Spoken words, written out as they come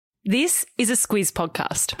This is a Squiz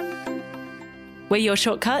podcast. We're your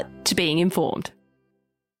shortcut to being informed.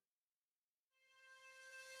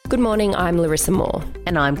 Good morning, I'm Larissa Moore.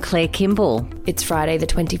 And I'm Claire Kimball. It's Friday the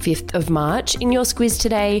 25th of March. In your Squiz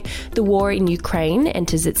today, the war in Ukraine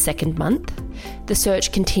enters its second month. The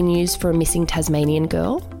search continues for a missing Tasmanian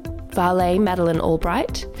girl. Vale Madeleine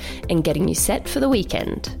Albright. And getting you set for the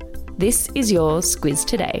weekend. This is your Squiz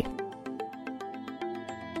today.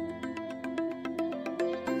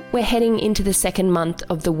 We're heading into the second month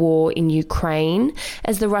of the war in Ukraine.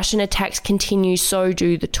 As the Russian attacks continue, so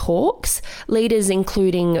do the talks. Leaders,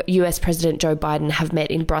 including US President Joe Biden, have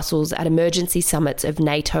met in Brussels at emergency summits of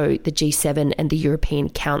NATO, the G7 and the European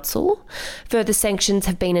Council. Further sanctions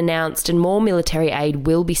have been announced and more military aid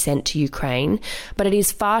will be sent to Ukraine, but it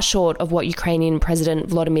is far short of what Ukrainian President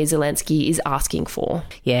Volodymyr Zelensky is asking for.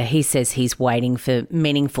 Yeah, he says he's waiting for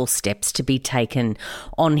meaningful steps to be taken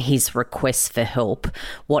on his requests for help.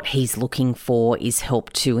 What he's looking for is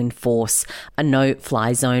help to enforce a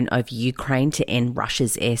no-fly zone over Ukraine to end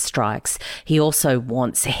Russia's airstrikes. He also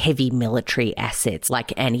wants heavy military assets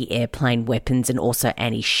like anti-airplane weapons and also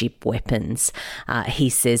anti-ship weapons. He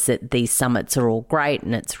says that these summits are all great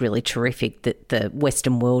and it's really terrific that the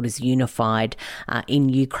Western world is unified in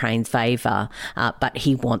Ukraine's favour, but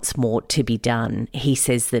he wants more to be done. He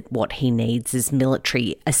says that what he needs is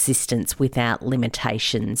military assistance without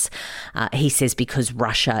limitations. He says because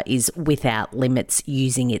Russia is without limits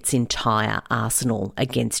using its entire arsenal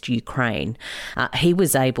against Ukraine. He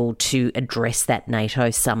was able to address that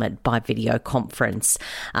NATO summit by video conference.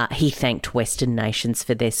 He thanked Western nations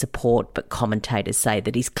for their support, but commentators say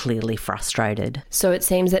that he's clearly frustrated. So it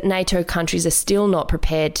seems that NATO countries are still not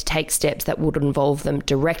prepared to take steps that would involve them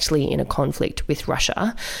directly in a conflict with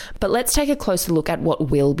Russia. But let's take a closer look at what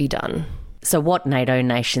will be done. So what NATO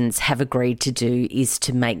nations have agreed to do is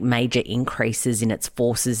to make major increases in its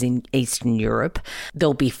forces in Eastern Europe.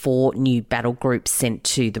 There'll be 4 new battle groups sent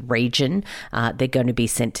to the region. They're going to be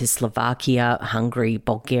sent to Slovakia, Hungary,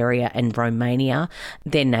 Bulgaria and Romania.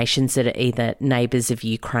 They're nations that are either neighbours of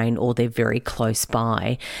Ukraine or they're very close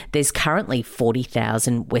by. There's currently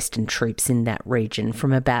 40,000 Western troops in that region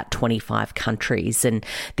from about 25 countries, and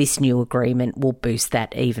this new agreement will boost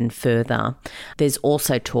that even further. There's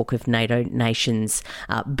also talk of NATO nations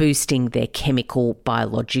boosting their chemical,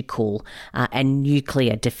 biological and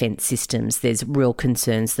nuclear defence systems. There's real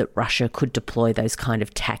concerns that Russia could deploy those kind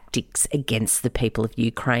of tactics against the people of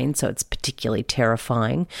Ukraine, so it's particularly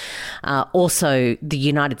terrifying. Also, the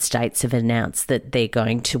United States have announced that they're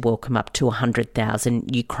going to welcome up to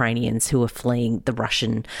 100,000 Ukrainians who are fleeing the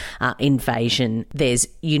Russian invasion. There's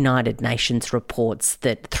United Nations reports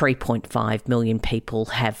that 3.5 million people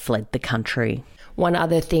have fled the country. One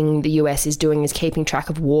other thing the US is doing is keeping track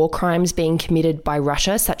of war crimes being committed by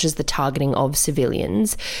Russia, such as the targeting of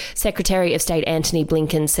civilians. Secretary of State Antony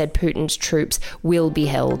Blinken said Putin's troops will be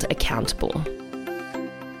held accountable.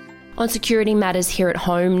 On security matters here at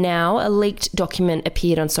home now, a leaked document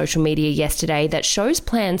appeared on social media yesterday that shows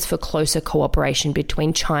plans for closer cooperation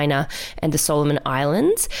between China and the Solomon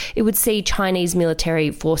Islands. It would see Chinese military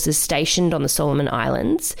forces stationed on the Solomon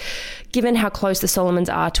Islands. Given how close the Solomons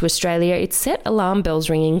are to Australia, it set alarm bells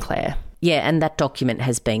ringing, Claire. Yeah, and that document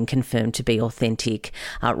has been confirmed to be authentic.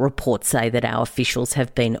 Reports say that our officials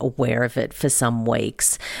have been aware of it for some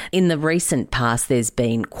weeks. In the recent past, there's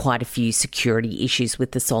been quite a few security issues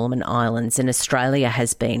with the Solomon Islands, and Australia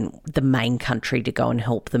has been the main country to go and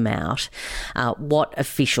help them out. What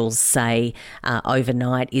officials say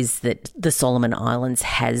overnight is that the Solomon Islands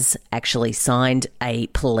has actually signed a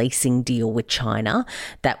policing deal with China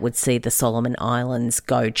that would see the Solomon Islands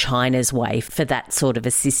go China's way for that sort of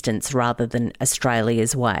assistance rather than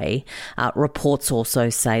Australia's way. Reports also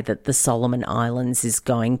say that the Solomon Islands is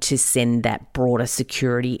going to send that broader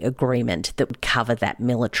security agreement that would cover that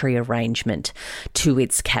military arrangement to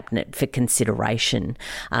its cabinet for consideration.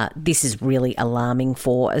 This is really alarming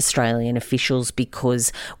for Australian officials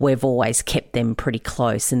because we've always kept them pretty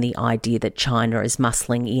close, and the idea that China is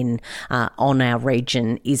muscling in on our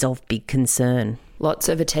region is of big concern. Lots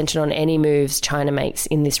of attention on any moves China makes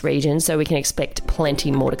in this region, so we can expect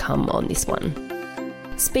plenty more to come on this one.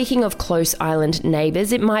 Speaking of close island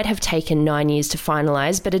neighbours, it might have taken 9 years to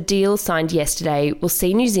finalise, but a deal signed yesterday will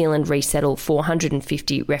see New Zealand resettle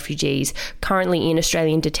 450 refugees currently in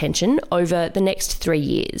Australian detention over the next 3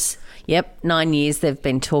 years. Yep, 9 years they've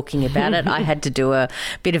been talking about it. I had to do a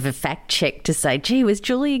bit of a fact check to say, gee, was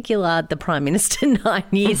Julia Gillard the Prime Minister 9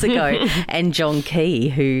 years ago? And John Key,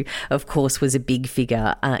 who, of course, was a big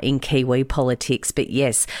figure in Kiwi politics. But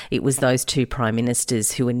yes, it was those two Prime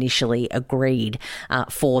Ministers who initially agreed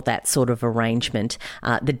for that sort of arrangement.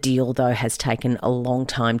 The deal, though, has taken a long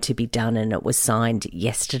time to be done, and it was signed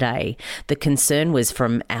yesterday. The concern was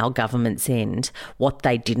from our government's end. What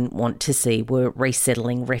they didn't want to see were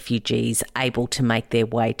resettling refugees able to make their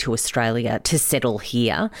way to Australia to settle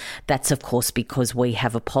here. That's, of course, because we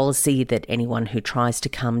have a policy that anyone who tries to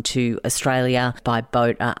come to Australia by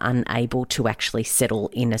boat are unable to actually settle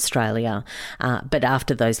in Australia. But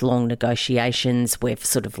after those long negotiations, we've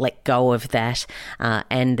sort of let go of that,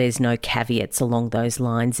 and there's no caveats along those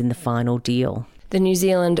lines in the final deal. The New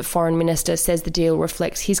Zealand Foreign Minister says the deal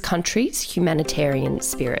reflects his country's humanitarian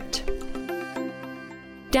spirit.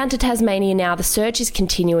 Down to Tasmania now, the search is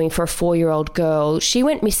continuing for a 4-year-old girl. She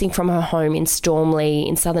went missing from her home in Stormley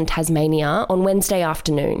in southern Tasmania on Wednesday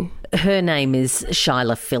afternoon. Her name is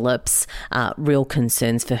Shyla Phillips. Real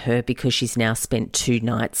concerns for her because she's now spent 2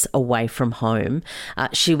 nights away from home.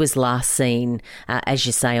 She was last seen, as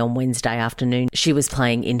you say, on Wednesday afternoon. She was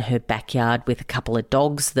playing in her backyard with a couple of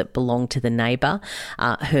dogs that belonged to the neighbour.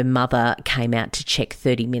 Her mother came out to check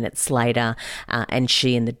 30 minutes later, and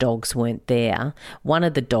she and the dogs weren't there. One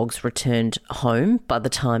of the dogs returned home by the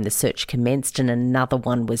time the search commenced, and another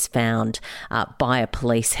one was found by a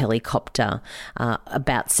police helicopter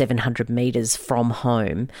about 700 metres from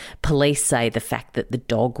home. Police say the fact that the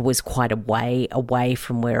dog was quite a way away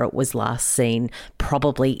from where it was last seen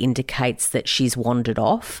probably indicates that she's wandered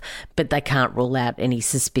off, but they can't rule out any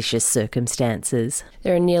suspicious circumstances.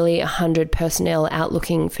 There are nearly 100 personnel out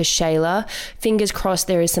looking for Shayla. Fingers crossed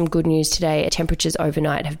there is some good news today. Temperatures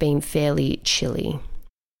overnight have been fairly chilly.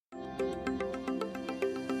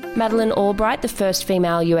 Madeleine Albright, the first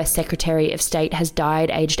female US Secretary of State, has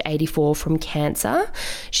died aged 84 from cancer.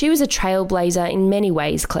 She was a trailblazer in many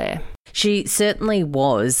ways, Claire. She certainly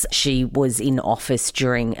was. She was in office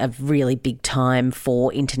during a really big time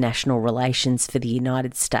for international relations for the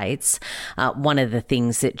United States. One of the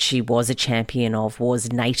things that she was a champion of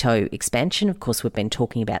was NATO expansion. Of course, we've been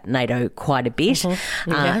talking about NATO quite a bit.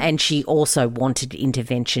 Mm-hmm. Yeah. And she also wanted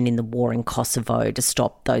intervention in the war in Kosovo to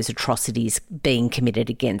stop those atrocities being committed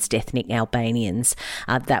against ethnic Albanians.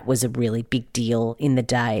 That was a really big deal in the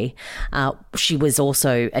day. She was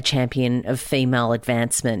also a champion of female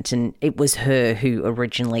advancement, and it was her who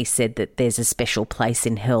originally said that there's a special place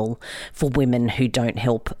in hell for women who don't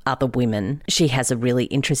help other women. She has a really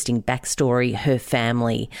interesting backstory. Her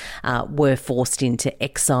family were forced into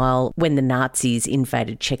exile. When the Nazis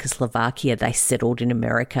invaded Czechoslovakia, they settled in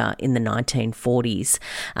America in the 1940s,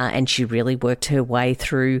 and she really worked her way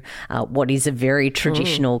through what is a very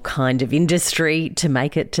traditional kind of industry to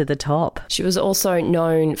make it to the top. She was also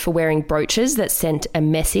known for wearing brooches that sent a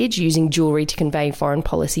message, using jewellery to convey foreign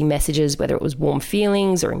policy messages, whether it was warm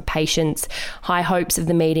feelings or impatience, high hopes of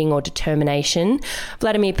the meeting or determination.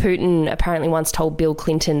 Vladimir Putin apparently once told Bill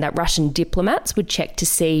Clinton that Russian diplomats would check to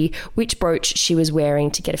see which brooch she was wearing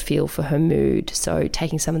to get a feel for her mood. So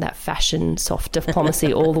taking some of that fashion, soft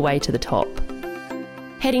diplomacy all the way to the top.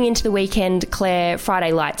 Heading into the weekend, Claire,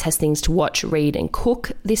 Friday Lights has things to watch, read and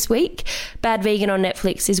cook this week. Bad Vegan on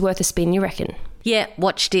Netflix is worth a spin, you reckon? Yeah,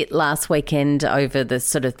 watched it last weekend over the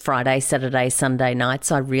sort of Friday, Saturday, Sunday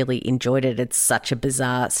nights. I really enjoyed it. It's such a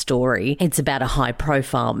bizarre story. It's about a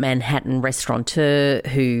high-profile Manhattan restaurateur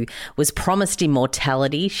who was promised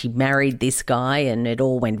immortality. She married this guy and it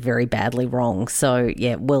all went very badly wrong. So,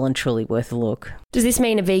 yeah, well and truly worth a look. Does this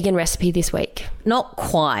mean a vegan recipe this week? Not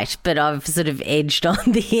quite, but I've sort of edged on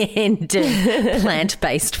the end of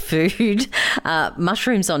plant-based food.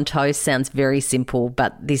 Mushrooms on toast sounds very simple,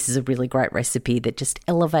 but this is a really great recipe that just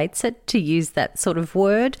elevates it, to use that sort of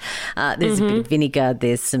word. There's a bit of vinegar,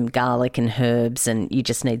 there's some garlic and herbs, and you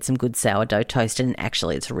just need some good sourdough toast, and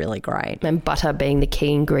actually it's really great. And butter being the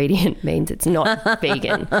key ingredient means it's not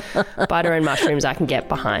vegan. Butter and mushrooms I can get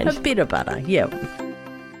behind. A bit of butter, yeah.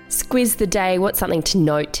 Squiz the day. What's something to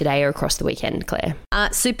note today or across the weekend, Claire?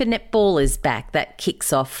 Super Netball is back. That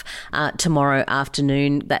kicks off tomorrow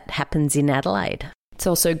afternoon. That happens in Adelaide. It's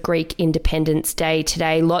also Greek Independence Day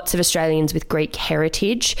today. Lots of Australians with Greek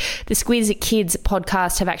heritage. The Squiz Kids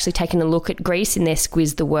podcast have actually taken a look at Greece in their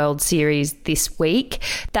Squiz the World series this week.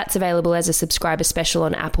 That's available as a subscriber special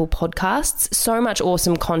on Apple Podcasts. So much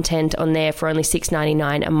awesome content on there for only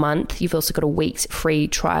 $6.99 a month. You've also got a week's free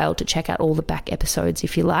trial to check out all the back episodes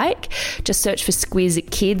if you like. Just search for Squiz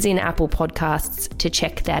Kids in Apple Podcasts to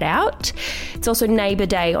check that out. It's also Neighbour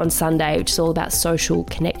Day on Sunday, which is all about social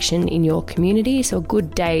connection in your community. So a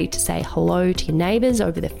good day to say hello to your neighbours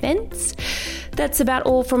over the fence. That's about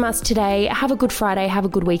all from us today. Have a good Friday, have a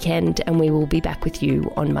good weekend, and we will be back with you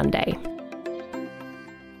on Monday.